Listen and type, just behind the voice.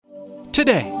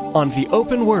Today on The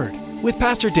Open Word with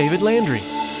Pastor David Landry.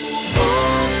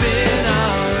 Open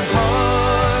our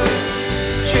hearts,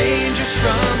 change us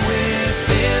from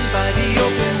within by the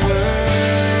open word.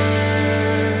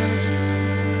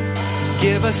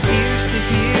 Give us ears to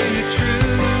hear your truth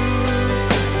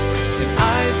and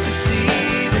eyes to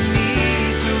see the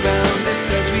needs around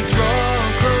us as we draw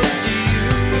close to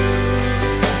you.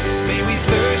 May we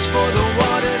thirst for the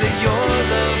water that your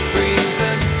love brings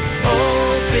us.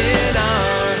 Open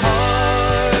our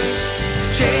hearts,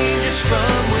 change us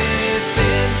from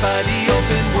within by the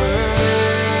open word.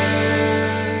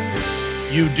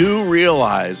 You do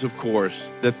realize, of course,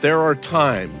 that there are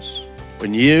times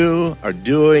when you are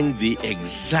doing the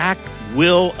exact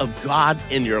will of God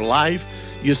in your life.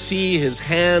 You see his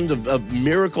hand of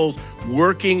miracles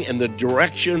working in the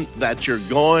direction that you're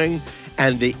going,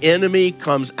 and the enemy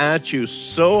comes at you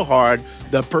so hard,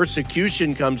 the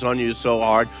persecution comes on you so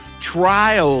hard,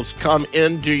 trials come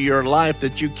into your life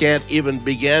that you can't even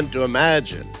begin to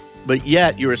imagine, but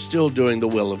yet you're still doing the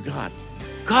will of God.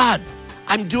 God,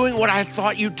 I'm doing what I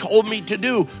thought you told me to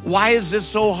do. Why is this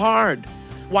so hard?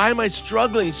 Why am I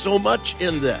struggling so much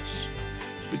in this?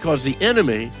 It's because the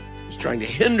enemy is trying to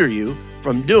hinder you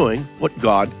from doing what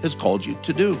God has called you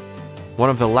to do. One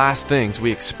of the last things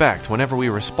we expect whenever we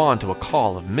respond to a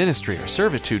call of ministry or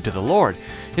servitude to the Lord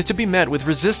is to be met with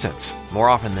resistance. More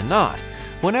often than not,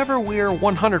 whenever we're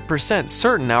 100%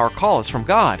 certain our call is from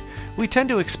God, we tend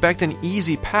to expect an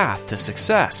easy path to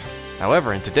success.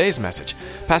 However, in today's message,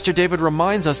 Pastor David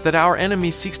reminds us that our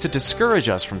enemy seeks to discourage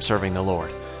us from serving the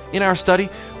Lord. In our study,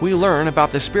 we learn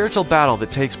about the spiritual battle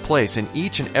that takes place in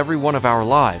each and every one of our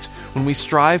lives when we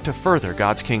strive to further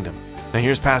God's kingdom. Now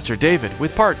here's Pastor David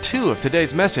with part 2 of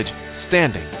today's message,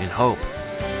 Standing in Hope. Open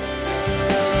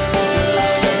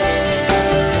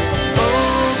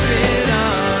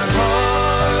our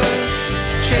hearts,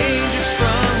 change us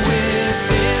from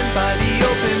within by the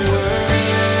open word.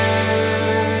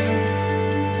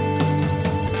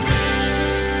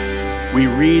 We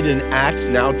read in Acts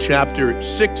now chapter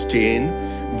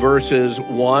 16, verses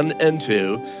 1 and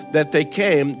 2, that they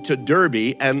came to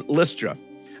Derbe and Lystra.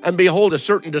 And behold, a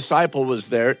certain disciple was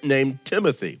there named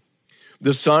Timothy,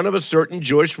 the son of a certain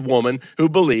Jewish woman who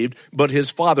believed, but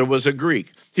his father was a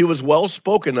Greek. He was well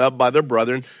spoken of by the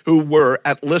brethren who were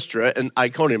at Lystra and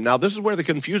Iconium. Now, this is where the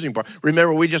confusing part.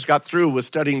 Remember, we just got through with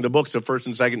studying the books of 1st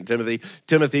and 2nd Timothy,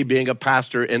 Timothy being a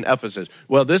pastor in Ephesus.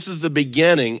 Well, this is the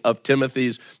beginning of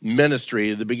Timothy's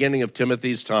ministry, the beginning of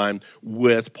Timothy's time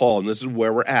with Paul, and this is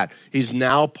where we're at. He's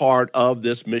now part of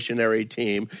this missionary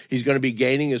team. He's going to be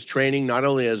gaining his training not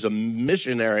only as a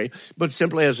missionary, but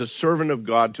simply as a servant of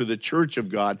God to the church of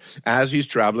God as he's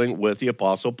traveling with the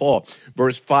Apostle Paul.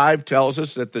 Verse 5 tells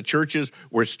us that the churches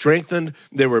were strengthened,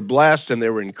 they were blessed, and they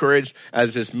were encouraged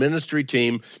as this ministry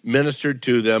team ministered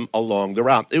to them along the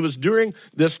route. It was during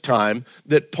this time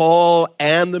that Paul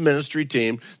and the ministry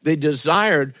team, they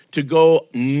desired to go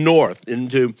north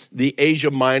into the Asia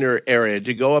Minor area,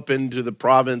 to go up into the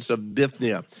province of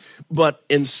Bithynia. But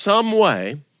in some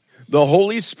way, the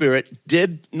Holy Spirit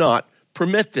did not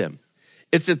permit them.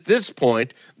 It's at this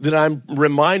point that I'm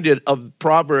reminded of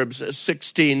Proverbs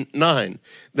 16:9,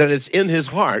 that it's in his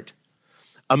heart,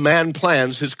 a man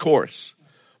plans his course,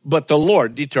 but the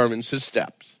Lord determines his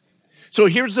steps. So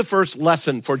here's the first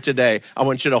lesson for today I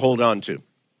want you to hold on to.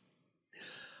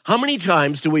 How many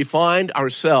times do we find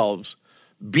ourselves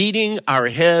beating our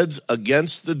heads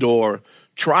against the door,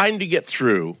 trying to get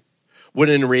through, when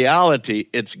in reality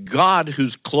it's God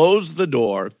who's closed the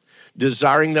door,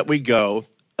 desiring that we go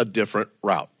a different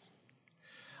route?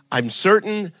 I'm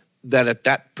certain that at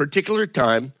that particular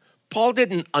time, Paul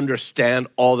didn't understand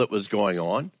all that was going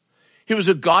on. He was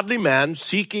a godly man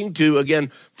seeking to,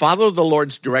 again, follow the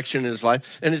Lord's direction in his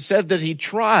life. And it said that he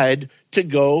tried to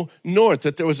go north,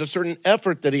 that there was a certain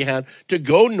effort that he had to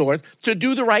go north, to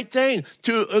do the right thing,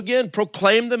 to, again,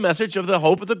 proclaim the message of the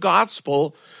hope of the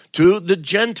gospel to the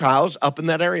Gentiles up in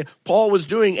that area. Paul was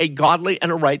doing a godly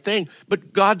and a right thing,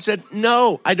 but God said,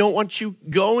 no, I don't want you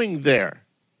going there.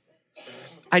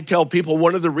 I tell people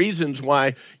one of the reasons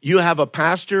why you have a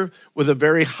pastor with a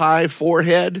very high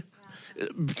forehead,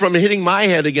 from hitting my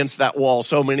head against that wall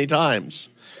so many times,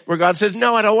 where God says,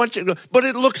 no, I don't want you to go. But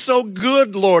it looks so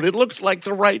good, Lord. It looks like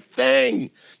the right thing.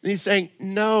 And he's saying,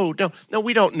 no,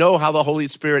 we don't know how the Holy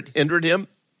Spirit hindered him.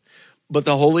 But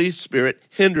the Holy Spirit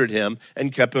hindered him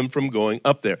and kept him from going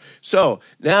up there. So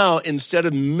now, instead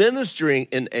of ministering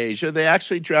in Asia, they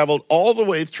actually traveled all the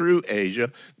way through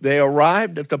Asia. They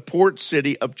arrived at the port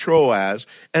city of Troas,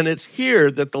 and it's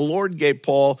here that the Lord gave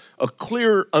Paul a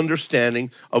clear understanding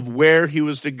of where he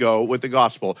was to go with the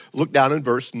gospel. Look down in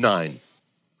verse 9.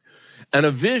 and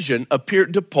a vision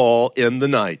appeared to Paul in the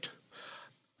night.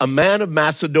 A man of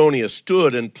Macedonia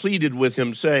stood and pleaded with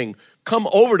him, saying, "Come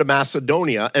over to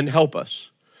Macedonia and help us."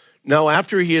 Now,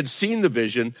 after he had seen the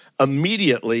vision,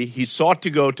 immediately he sought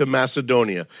to go to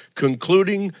Macedonia,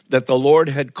 concluding that the Lord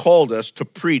had called us to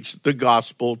preach the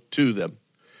gospel to them.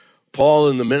 Paul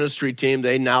and the ministry team,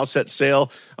 they now set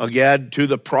sail again to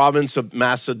the province of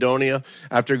Macedonia.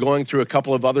 After going through a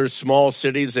couple of other small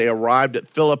cities, they arrived at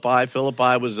Philippi.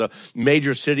 Philippi was a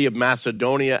major city of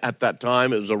Macedonia at that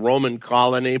time. It was a Roman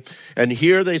colony. And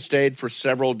here they stayed for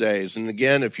several days. And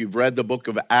again, if you've read the book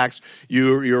of Acts,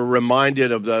 you're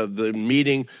reminded of the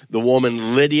meeting, the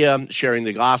woman Lydia, sharing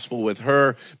the gospel with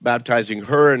her, baptizing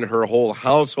her and her whole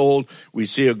household. We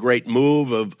see a great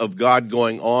move of God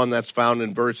going on. That's found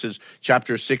in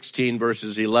chapter 16,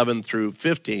 verses 11 through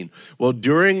 15. Well,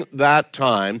 during that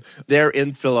time, there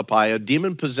in Philippi, a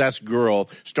demon-possessed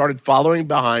girl started following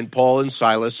behind Paul and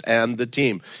Silas and the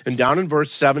team. And down in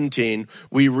verse 17,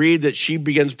 we read that she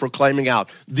begins proclaiming out,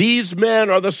 "These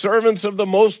men are the servants of the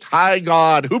Most High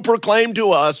God, who proclaim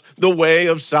to us the way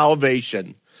of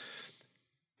salvation."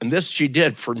 And this she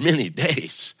did for many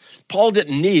days. Paul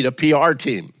didn't need a PR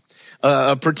team.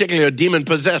 Particularly a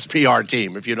demon-possessed PR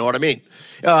team, if you know what I mean.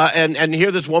 And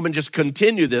here this woman just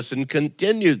continued this and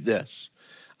continued this.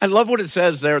 I love what it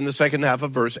says there in the second half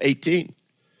of verse 18.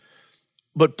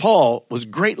 But Paul was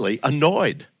greatly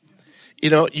annoyed.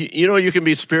 You can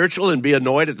be spiritual and be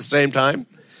annoyed at the same time.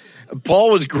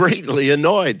 Paul was greatly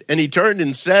annoyed, and he turned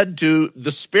and said to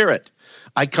the Spirit,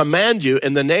 "I command you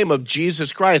in the name of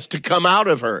Jesus Christ to come out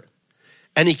of her."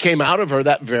 And he came out of her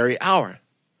that very hour.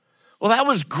 Well, that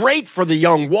was great for the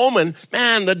young woman.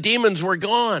 Man, the demons were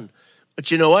gone.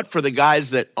 But you know what? For the guys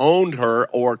that owned her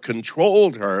or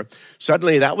controlled her,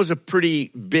 suddenly that was a pretty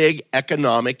big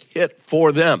economic hit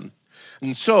for them.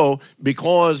 And so,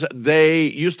 because they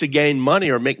used to gain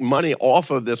money or make money off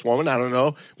of this woman, I don't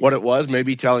know what it was,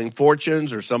 maybe telling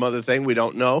fortunes or some other thing, we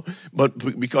don't know.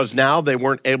 But because now they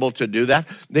weren't able to do that,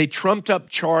 they trumped up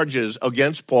charges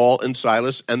against Paul and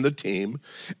Silas and the team.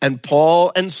 And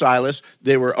Paul and Silas,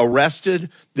 they were arrested,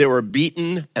 they were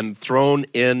beaten, and thrown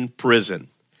in prison.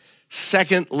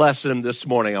 Second lesson this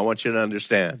morning, I want you to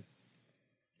understand.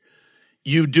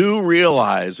 You do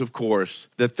realize, of course,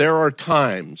 that there are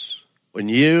times when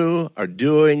you are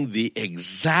doing the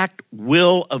exact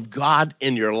will of God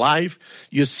in your life,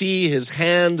 you see his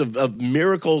hand of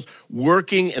miracles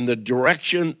working in the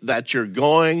direction that you're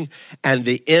going, and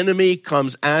the enemy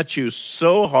comes at you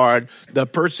so hard, the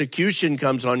persecution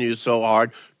comes on you so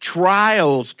hard,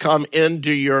 trials come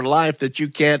into your life that you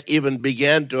can't even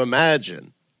begin to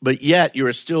imagine, but yet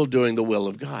you're still doing the will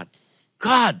of God.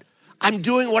 God, I'm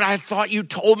doing what I thought you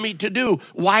told me to do.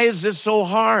 Why is this so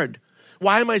hard?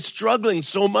 Why am I struggling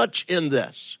so much in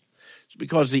this? It's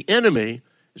because the enemy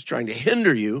is trying to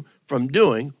hinder you from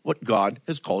doing what God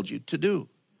has called you to do.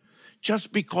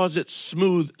 Just because it's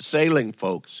smooth sailing,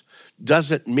 folks,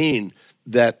 doesn't mean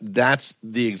that that's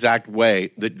the exact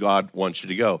way that God wants you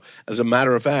to go. As a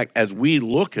matter of fact, as we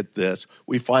look at this,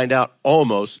 we find out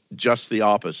almost just the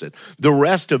opposite. The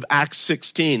rest of Acts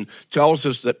 16 tells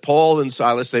us that Paul and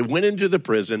Silas, they went into the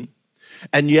prison,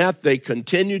 and yet they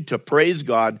continued to praise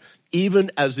God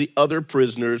even as the other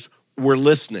prisoners were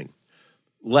listening.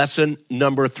 Lesson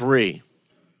number 3.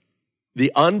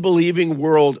 The unbelieving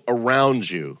world around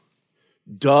you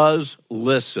does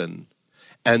listen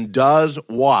and does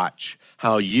watch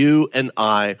how you and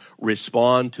I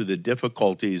respond to the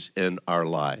difficulties in our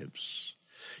lives.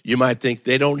 You might think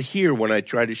they don't hear when I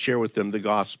try to share with them the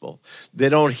gospel. They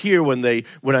don't hear when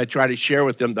I try to share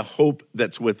with them the hope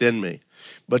that's within me.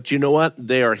 But you know what?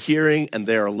 They are hearing and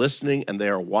they are listening and they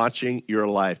are watching your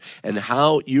life. And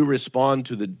how you respond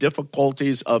to the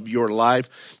difficulties of your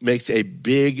life makes a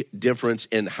big difference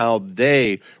in how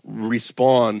they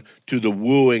respond to the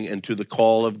wooing and to the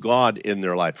call of God in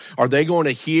their life. Are they going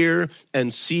to hear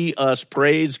and see us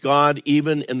praise God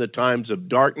even in the times of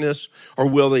darkness? Or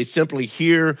will they simply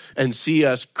hear and see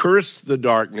us curse the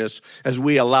darkness as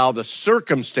we allow the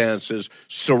circumstances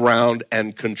surround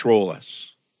and control us?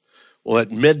 Well,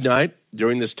 at midnight,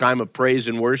 during this time of praise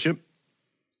and worship,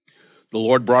 the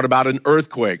Lord brought about an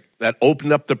earthquake that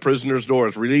opened up the prisoners'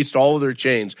 doors, released all of their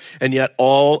chains, and yet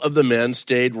all of the men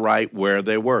stayed right where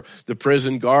they were. The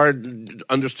prison guard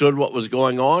understood what was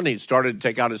going on. He started to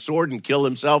take out his sword and kill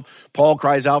himself. Paul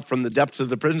cries out from the depths of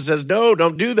the prison, says, "No,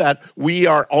 don't do that. We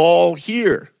are all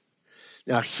here."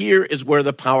 Now, here is where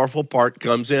the powerful part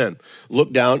comes in.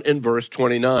 Look down in verse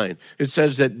 29. It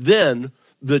says that then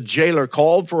the jailer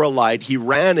called for a light. He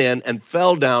ran in and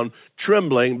fell down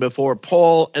trembling before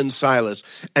Paul and Silas.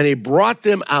 And he brought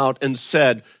them out and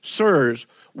said, "Sirs,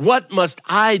 what must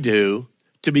I do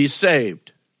to be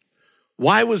saved?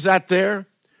 Why was that there?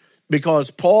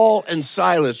 Because Paul and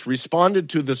Silas responded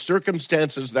to the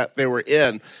circumstances that they were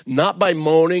in, not by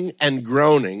moaning and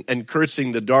groaning and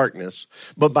cursing the darkness,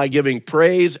 but by giving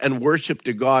praise and worship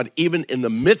to God, even in the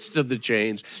midst of the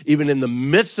chains, even in the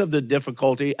midst of the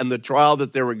difficulty and the trial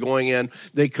that they were going in.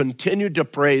 They continued to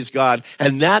praise God,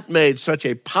 and that made such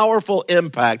a powerful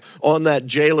impact on that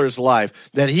jailer's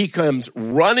life that he comes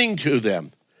running to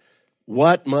them.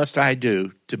 What must I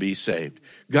do to be saved?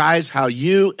 Guys, how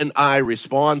you and I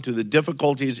respond to the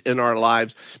difficulties in our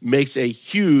lives makes a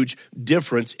huge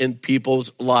difference in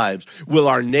people's lives. Will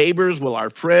our neighbors, will our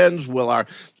friends, will our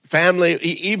family,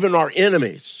 even our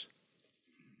enemies,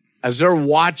 as they're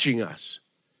watching us,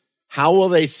 how will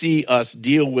they see us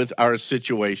deal with our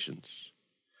situations?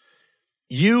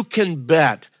 You can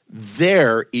bet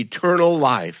their eternal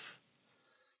life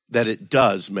that it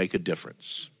does make a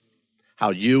difference. How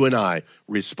you and I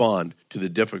respond to the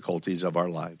difficulties of our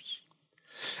lives.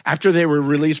 After they were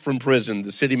released from prison,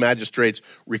 the city magistrates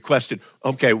requested,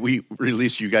 okay, we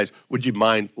release you guys. Would you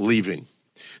mind leaving?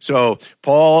 So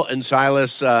Paul and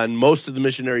Silas and most of the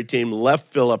missionary team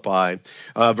left Philippi.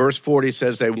 Verse 40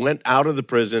 says they went out of the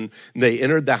prison and they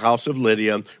entered the house of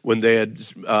Lydia. When they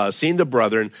had seen the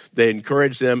brethren, they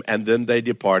encouraged them and then they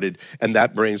departed. And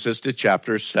that brings us to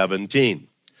chapter 17.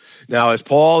 Now, as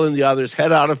Paul and the others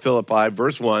head out of Philippi,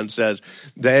 verse 1 says,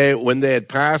 when they had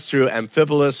passed through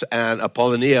Amphipolis and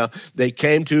Apollonia, they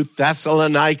came to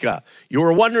Thessalonica. You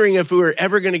were wondering if we were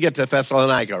ever going to get to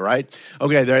Thessalonica, right?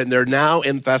 Okay, they're now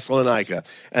in Thessalonica.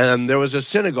 And there was a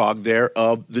synagogue there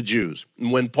of the Jews.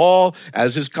 And when Paul,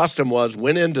 as his custom was,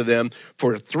 went into them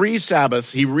for 3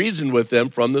 Sabbaths, he reasoned with them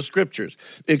from the scriptures,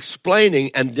 explaining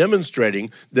and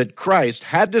demonstrating that Christ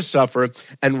had to suffer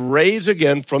and rise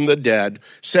again from the dead,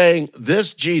 saying,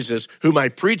 this Jesus whom I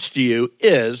preach to you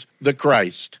is the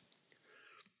Christ.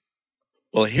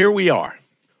 Well, here we are.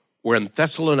 We're in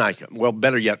Thessalonica. Well,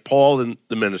 better yet, Paul and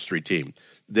the ministry team,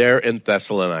 they're in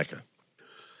Thessalonica.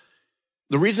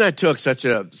 The reason I took such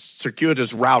a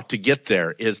circuitous route to get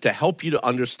there is to help you to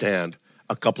understand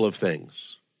a couple of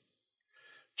things.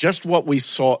 Just what we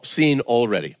seen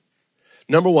already.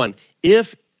 Number one,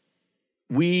 if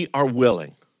we are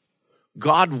willing,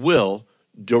 God will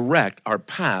direct our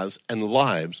paths and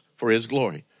lives for his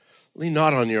glory. Lean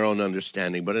not on your own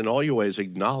understanding, but in all your ways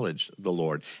acknowledge the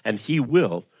Lord, and he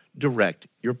will direct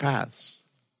your paths.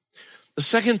 The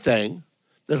second thing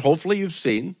that hopefully you've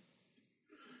seen,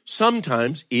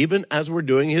 sometimes even as we're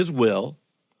doing his will,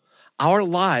 our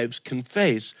lives can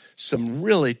face some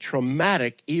really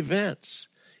traumatic events,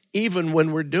 even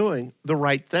when we're doing the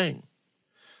right thing.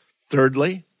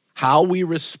 Thirdly, how we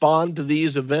respond to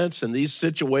these events and these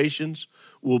situations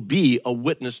will be a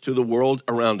witness to the world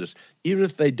around us. Even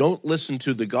if they don't listen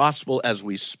to the gospel as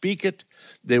we speak it,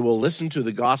 they will listen to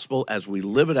the gospel as we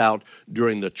live it out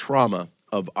during the trauma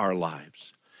of our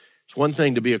lives. It's one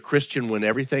thing to be a Christian when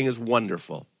everything is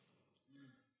wonderful,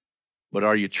 but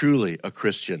are you truly a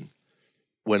Christian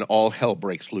when all hell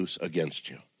breaks loose against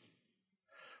you?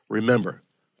 Remember,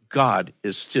 God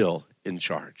is still in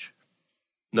charge.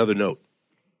 Another note,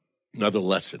 another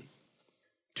lesson.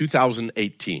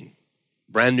 2018.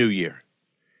 Brand new year.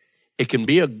 It can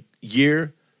be a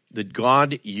year that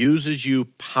God uses you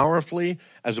powerfully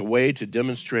as a way to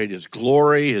demonstrate his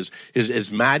glory, his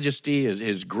majesty,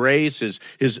 his grace,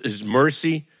 his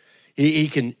mercy. He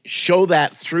can show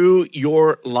that through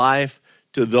your life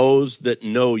to those that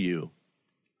know you.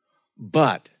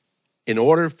 But in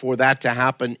order for that to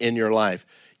happen in your life,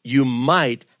 you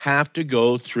might have to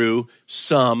go through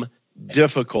some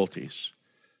difficulties.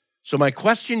 So my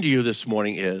question to you this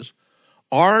morning is,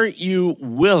 are you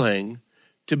willing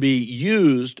to be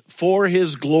used for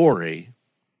his glory,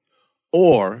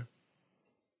 or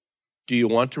do you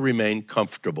want to remain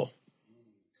comfortable?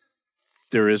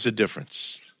 There is a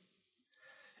difference.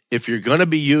 If you're going to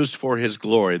be used for his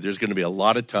glory, there's going to be a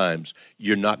lot of times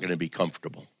you're not going to be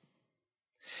comfortable.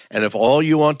 And if all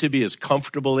you want to be is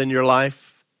comfortable in your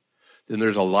life, then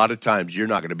there's a lot of times you're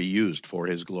not going to be used for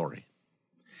his glory.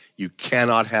 You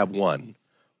cannot have one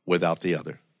without the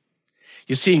other.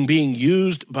 You see, being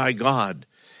used by God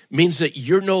means that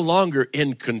you're no longer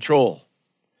in control.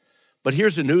 But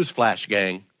here's a news flash,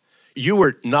 gang. You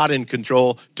were not in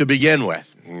control to begin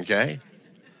with, okay?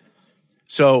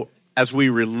 So as we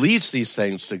release these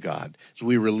things to God, as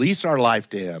we release our life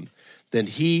to him, then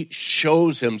he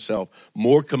shows himself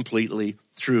more completely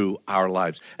through our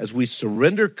lives. As we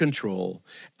surrender control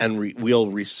and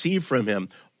we'll receive from him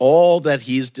all that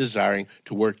he's desiring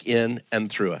to work in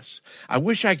and through us. I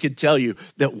wish I could tell you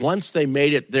that once they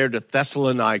made it there to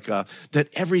Thessalonica, that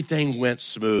everything went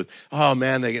smooth. Oh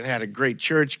man, they had a great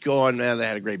church going, man. They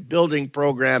had a great building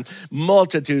program.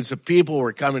 Multitudes of people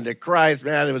were coming to Christ,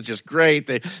 man. It was just great.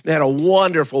 They had a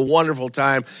wonderful, wonderful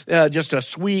time. Just a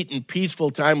sweet and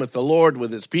peaceful time with the Lord,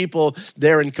 with his people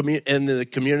there in the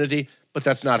community. But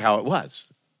that's not how it was.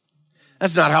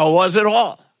 That's not how it was at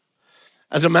all.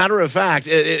 As a matter of fact,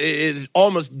 it is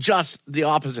almost just the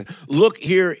opposite. Look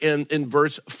here in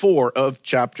verse 4 of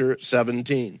chapter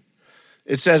 17.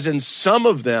 It says, and some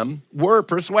of them were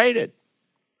persuaded.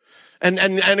 And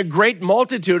a great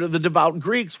multitude of the devout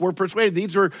Greeks were persuaded.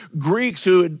 These were Greeks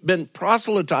who had been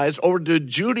proselytized over to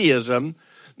Judaism.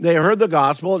 They heard the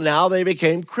gospel, and now they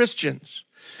became Christians.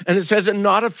 And it says, and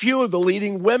not a few of the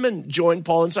leading women joined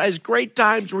Paul and Silas. Great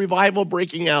times, revival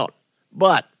breaking out.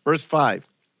 But, verse 5,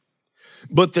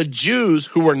 but the Jews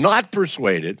who were not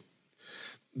persuaded,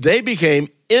 they became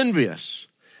envious.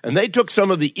 And they took some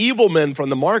of the evil men from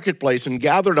the marketplace and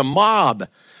gathered a mob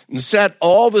and set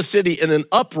all the city in an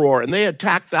uproar. And they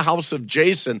attacked the house of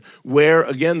Jason, where,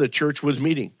 again, the church was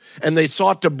meeting. And they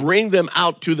sought to bring them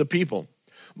out to the people.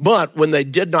 But when they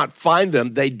did not find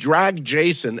them, they dragged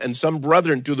Jason and some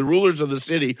brethren to the rulers of the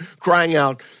city, crying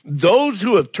out, those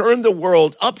who have turned the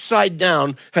world upside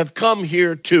down have come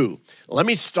here too. Let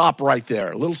me stop right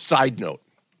there. A little side note.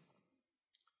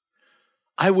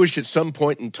 I wish at some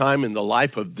point in time in the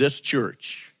life of this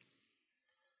church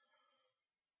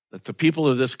that the people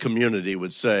of this community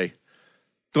would say,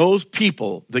 those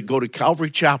people that go to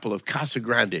Calvary Chapel of Casa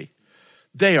Grande,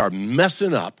 they are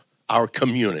messing up our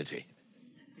community.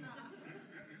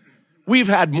 We've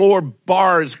had more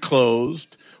bars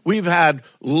closed. We've had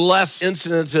less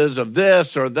incidences of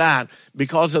this or that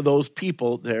because of those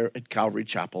people there at Calvary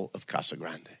Chapel of Casa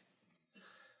Grande.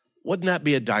 Wouldn't that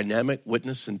be a dynamic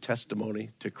witness and testimony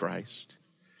to Christ?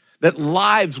 That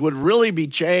lives would really be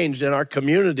changed in our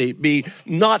community, be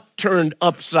not turned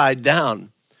upside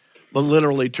down, but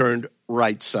literally turned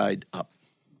right side up.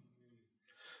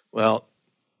 Well,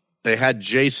 they had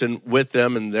Jason with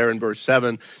them, and there in verse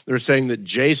 7, they're saying that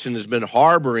Jason has been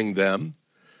harboring them.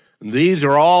 And these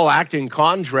are all acting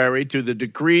contrary to the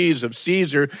decrees of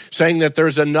Caesar, saying that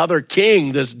there's another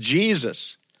king, this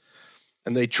Jesus.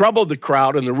 And they troubled the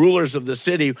crowd and the rulers of the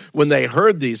city when they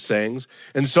heard these things.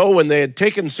 And so when they had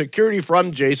taken security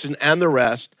from Jason and the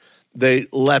rest, they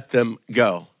let them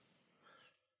go.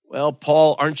 Well,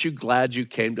 Paul, aren't you glad you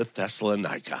came to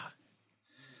Thessalonica?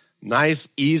 Nice,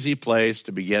 easy place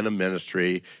to begin a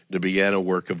ministry, to begin a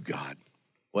work of God.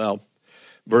 Well,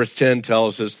 verse 10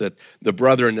 tells us that the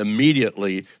brethren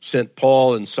immediately sent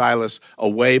Paul and Silas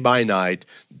away by night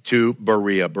to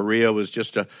Berea. Berea was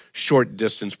just a short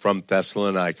distance from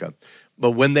Thessalonica.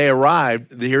 But when they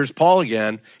arrived, here's Paul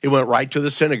again. He went right to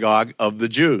the synagogue of the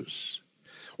Jews.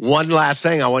 One last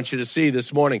thing I want you to see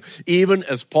this morning. Even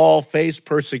as Paul faced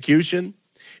persecution,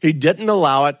 he didn't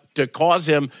allow it to cause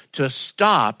him to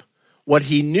stop what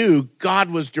he knew God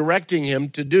was directing him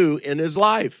to do in his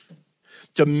life,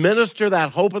 to minister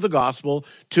that hope of the gospel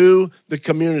to the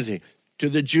community, to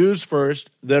the Jews first,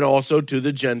 then also to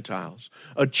the Gentiles.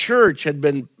 A church had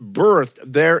been birthed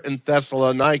there in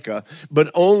Thessalonica, but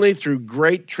only through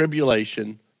great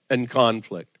tribulation and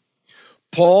conflict.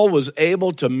 Paul was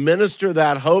able to minister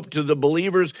that hope to the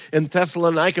believers in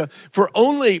Thessalonica for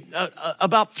only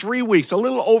about 3 weeks, a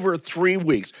little over 3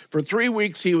 weeks. For 3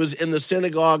 weeks, he was in the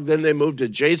synagogue. Then they moved to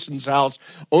Jason's house,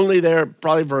 only there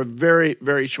probably for a very,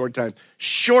 very short time.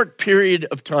 Short period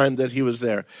of time that he was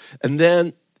there. And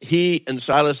then he and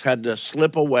Silas had to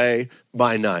slip away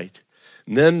by night.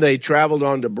 And then they traveled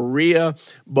on to Berea,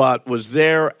 but was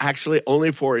there actually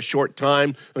only for a short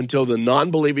time until the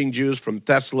non-believing Jews from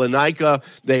Thessalonica,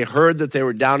 they heard that they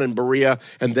were down in Berea,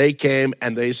 and they came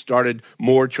and they started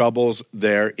more troubles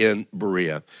there in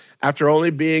Berea. After only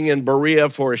being in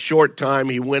Berea for a short time,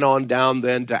 he went on down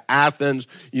then to Athens.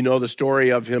 You know the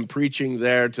story of him preaching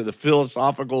there to the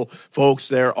philosophical folks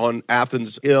there on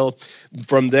Athens Hill.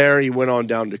 From there, he went on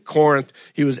down to Corinth.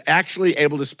 He was actually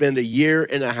able to spend 1.5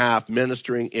 years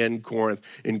ministering in Corinth,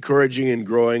 encouraging and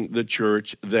growing the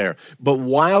church there. But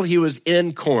while he was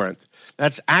in Corinth,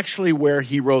 that's actually where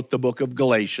he wrote the book of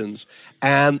Galatians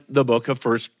and the book of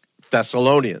 1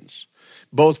 Thessalonians.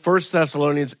 Both 1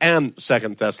 Thessalonians and 2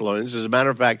 Thessalonians. As a matter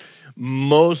of fact,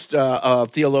 most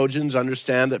theologians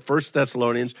understand that 1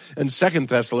 Thessalonians and 2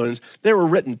 Thessalonians, they were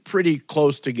written pretty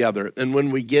close together. And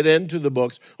when we get into the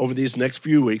books over these next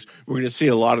few weeks, we're going to see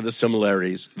a lot of the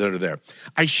similarities that are there.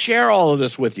 I share all of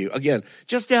this with you, again,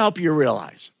 just to help you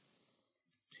realize.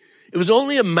 It was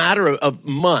only a matter of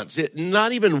months,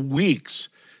 not even weeks,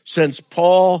 since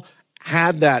Paul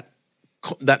had that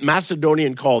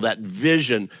Macedonian call, that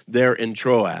vision there in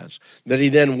Troas, that he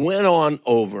then went on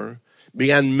over,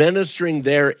 began ministering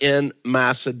there in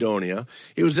Macedonia.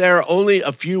 He was there only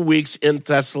a few weeks in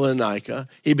Thessalonica.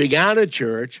 He began a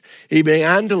church. He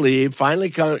began to leave.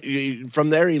 Finally, from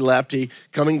there he left,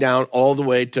 coming down all the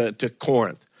way to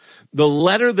Corinth. The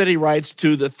letter that he writes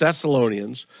to the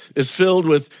Thessalonians is filled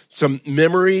with some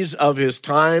memories of his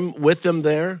time with them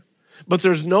there, but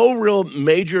there's no real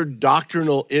major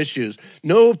doctrinal issues,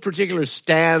 no particular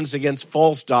stands against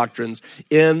false doctrines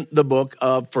in the book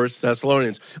of 1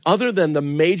 Thessalonians, other than the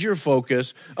major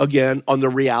focus, again, on the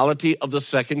reality of the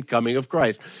second coming of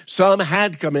Christ. Some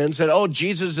had come in and said, oh,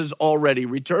 Jesus has already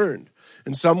returned.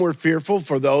 And some were fearful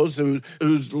for those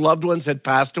whose loved ones had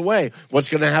passed away. What's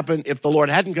going to happen if the Lord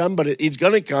hadn't come, but he's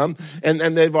going to come, and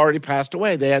they've already passed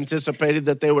away. They anticipated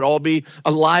that they would all be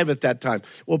alive at that time.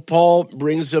 Well, Paul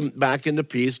brings them back into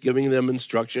peace, giving them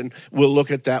instruction. We'll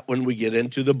look at that when we get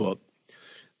into the book.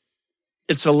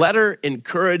 It's a letter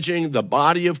encouraging the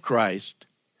body of Christ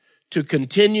to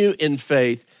continue in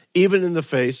faith, even in the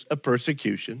face of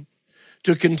persecution,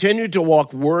 to continue to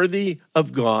walk worthy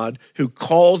of God who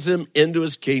calls him into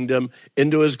his kingdom,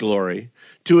 into his glory,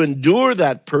 to endure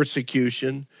that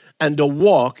persecution, and to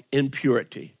walk in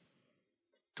purity.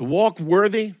 To walk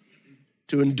worthy,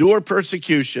 to endure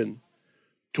persecution,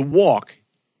 to walk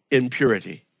in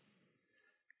purity.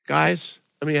 Guys,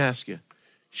 let me ask you,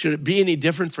 should it be any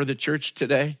different for the church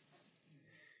today?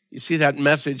 You see, that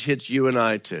message hits you and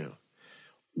I too.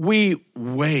 We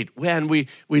wait, and we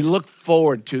look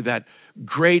forward to that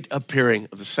great appearing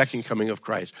of the second coming of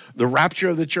Christ. The rapture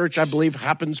of the church, I believe,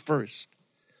 happens first.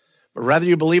 But whether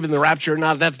you believe in the rapture or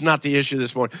not, that's not the issue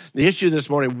this morning. The issue this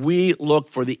morning, we look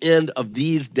for the end of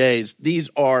these days. These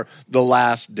are the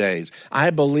last days. I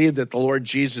believe that the Lord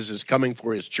Jesus is coming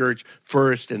for his church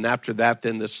first, and after that,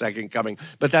 then the second coming.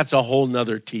 But that's a whole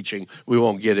nother teaching we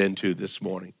won't get into this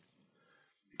morning.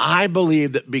 I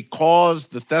believe that because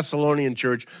the Thessalonian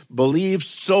church believes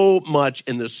so much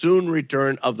in the soon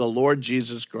return of the Lord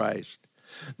Jesus Christ,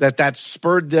 that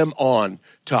spurred them on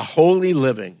to holy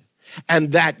living,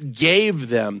 and that gave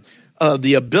them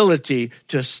the ability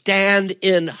to stand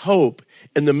in hope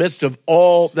in the midst of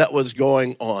all that was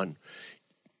going on.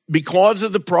 Because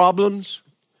of the problems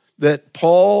that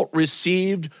Paul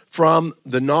received from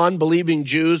the non-believing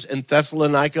Jews in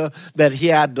Thessalonica that he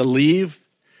had to leave,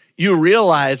 you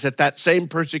realize that same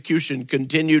persecution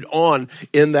continued on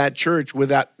in that church with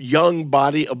that young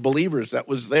body of believers that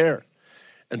was there.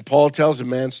 And Paul tells him,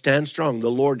 man, stand strong.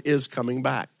 The Lord is coming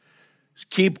back.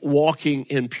 Keep walking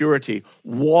in purity.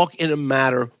 Walk in a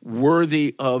manner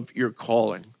worthy of your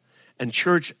calling. And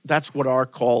church, that's what our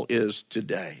call is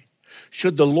today.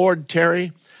 Should the Lord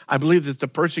tarry, I believe that the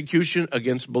persecution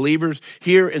against believers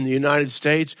here in the United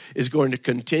States is going to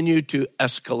continue to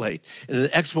escalate in an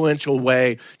exponential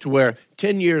way to where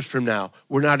 10 years from now,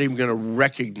 we're not even going to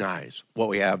recognize what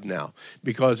we have now.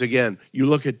 Because again, you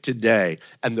look at today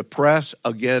and the press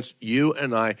against you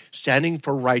and I standing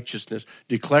for righteousness,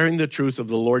 declaring the truth of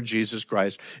the Lord Jesus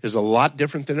Christ is a lot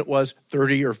different than it was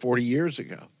 30 or 40 years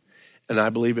ago. And I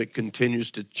believe it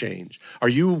continues to change. Are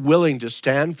you willing to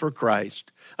stand for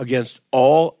Christ against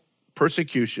all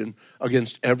persecution,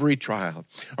 against every trial?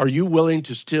 Are you willing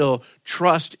to still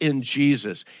trust in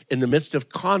Jesus in the midst of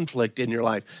conflict in your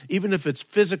life, even if it's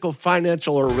physical,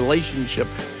 financial, or relationship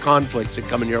conflicts that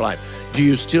come in your life? Do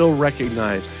you still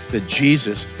recognize that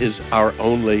Jesus is our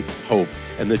only hope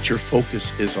and that your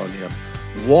focus is on him?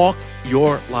 Walk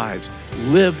your lives,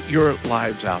 live your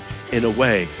lives out in a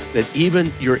way that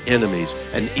even your enemies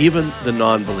and even the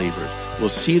non-believers will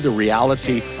see the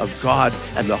reality of God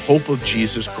and the hope of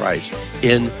Jesus Christ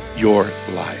in your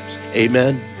lives.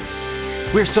 Amen.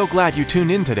 We're so glad you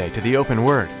tuned in today to the Open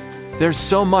Word. There's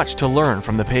so much to learn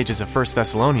from the pages of 1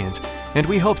 Thessalonians, and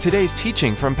we hope today's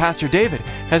teaching from Pastor David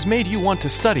has made you want to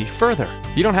study further.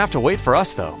 You don't have to wait for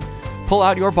us, though. Pull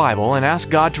out your Bible and ask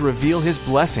God to reveal his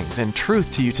blessings and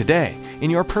truth to you today in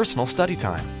your personal study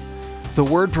time. The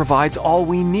Word provides all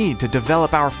we need to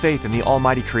develop our faith in the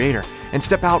Almighty Creator and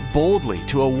step out boldly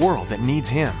to a world that needs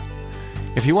him.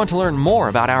 If you want to learn more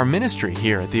about our ministry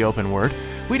here at The Open Word,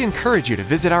 we'd encourage you to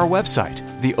visit our website,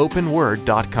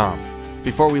 theopenword.com.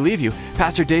 Before we leave you,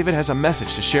 Pastor David has a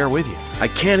message to share with you. I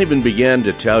can't even begin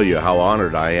to tell you how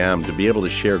honored I am to be able to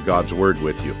share God's Word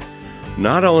with you.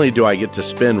 Not only do I get to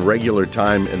spend regular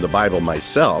time in the Bible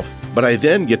myself, but I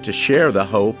then get to share the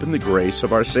hope and the grace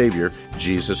of our Savior,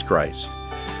 Jesus Christ.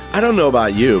 I don't know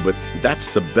about you, but that's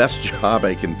the best job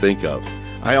I can think of.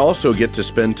 I also get to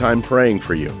spend time praying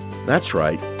for you. That's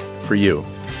right, for you.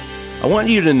 I want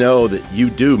you to know that you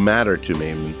do matter to me,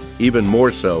 and even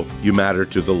more so, you matter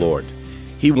to the Lord.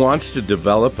 He wants to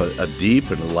develop a deep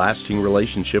and a lasting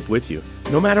relationship with you,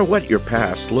 no matter what your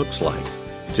past looks like.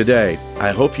 Today,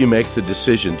 I hope you make the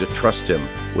decision to trust Him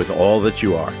with all that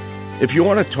you are. If you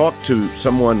want to talk to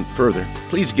someone further,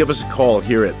 please give us a call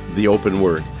here at The Open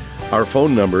Word. Our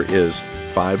phone number is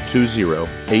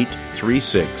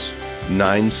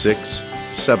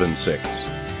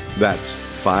 520-836-9676. That's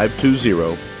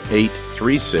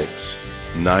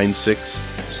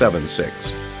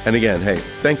 520-836-9676. And again, hey,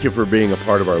 thank you for being a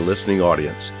part of our listening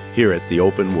audience here at The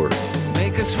Open Word.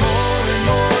 Make us more